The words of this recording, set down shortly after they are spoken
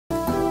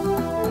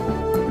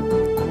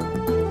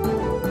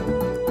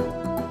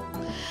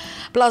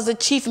Plus, the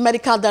Chief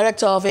Medical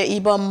Director of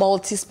Ibom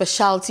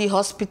Multi-Specialty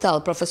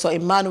Hospital, Professor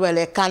Emmanuel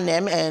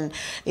Ekanem, and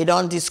they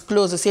don't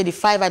disclose to say the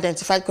 5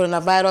 identified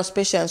coronavirus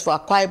patients for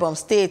Akwa Ibom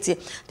State,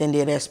 then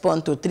they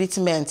respond to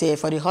treatment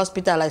for the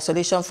hospital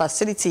isolation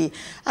facility,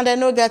 and they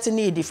no get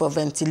need for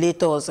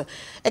ventilators.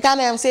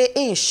 Ekanem say,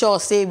 in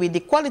short, say with the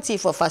quality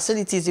for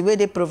facilities the way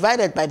they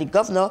provided by the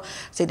governor,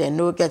 say they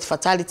no get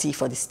fatality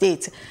for the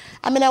state.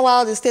 I mean,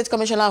 while the State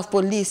Commissioner of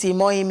Police,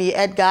 Moimi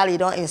Edgar, he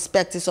don't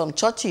inspect some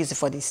churches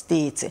for the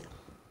state.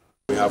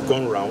 We have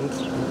gone round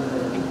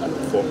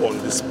for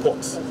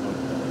on-the-spot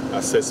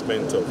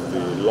assessment of the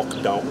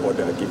lockdown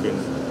order given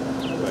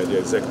by the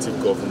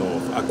Executive Governor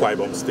of Akwa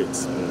Ibom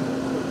State.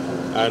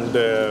 And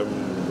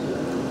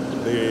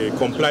the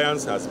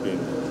compliance has been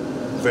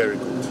very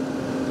good.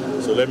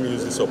 So let me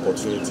use this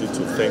opportunity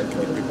to thank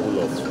the people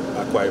of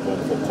Akwa Ibom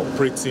for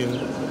cooperating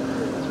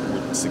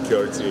with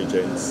security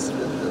agents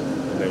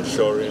and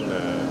ensuring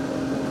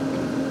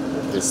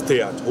they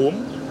stay at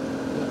home,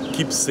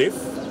 keep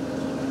safe.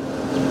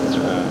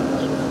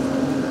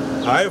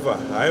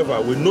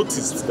 However, we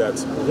noticed that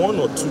one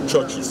or two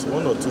churches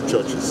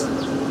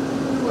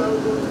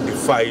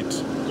defied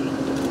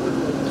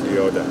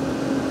the order.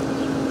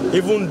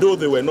 Even though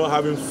they were not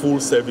having full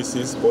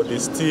services, but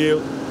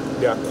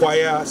their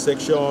choir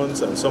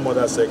sections and some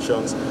other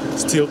sections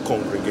still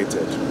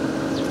congregated.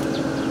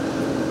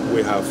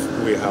 We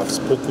have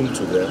spoken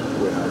to them,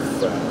 we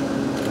have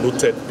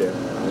noted them,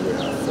 and we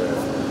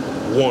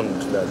have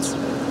warned that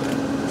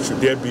should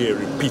there be a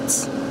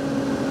repeat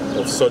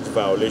of such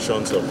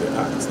violations of the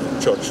Act, the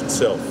church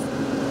itself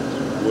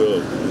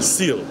will be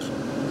sealed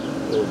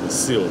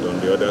on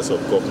the orders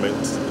of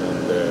government,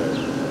 and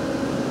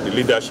the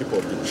leadership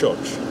of the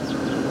church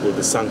will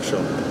be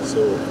sanctioned.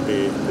 So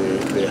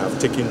they have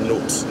taken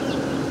note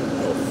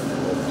of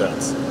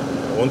that.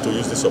 I want to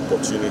use this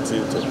opportunity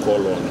to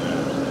call on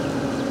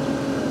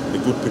the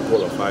good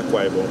people of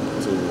Akwa Ibom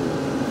to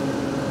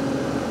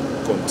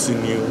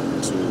continue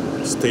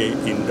to stay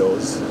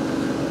indoors,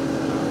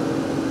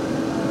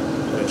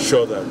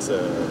 ensure that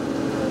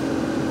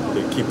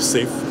they keep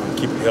safe and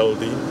keep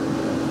healthy,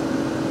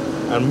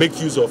 and make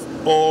use of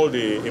all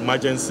the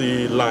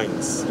emergency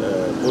lines,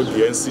 both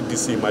the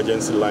NCDC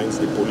emergency lines,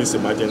 the police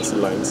emergency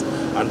lines,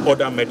 and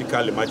other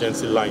medical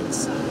emergency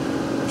lines,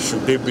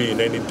 should they be in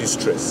any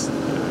distress,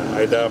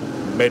 either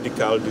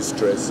medical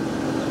distress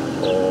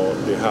or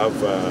they have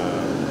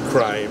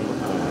crime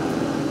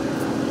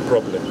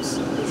problems.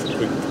 They should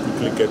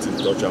quickly get in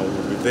touch, and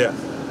we'll be there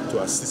to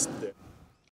assist.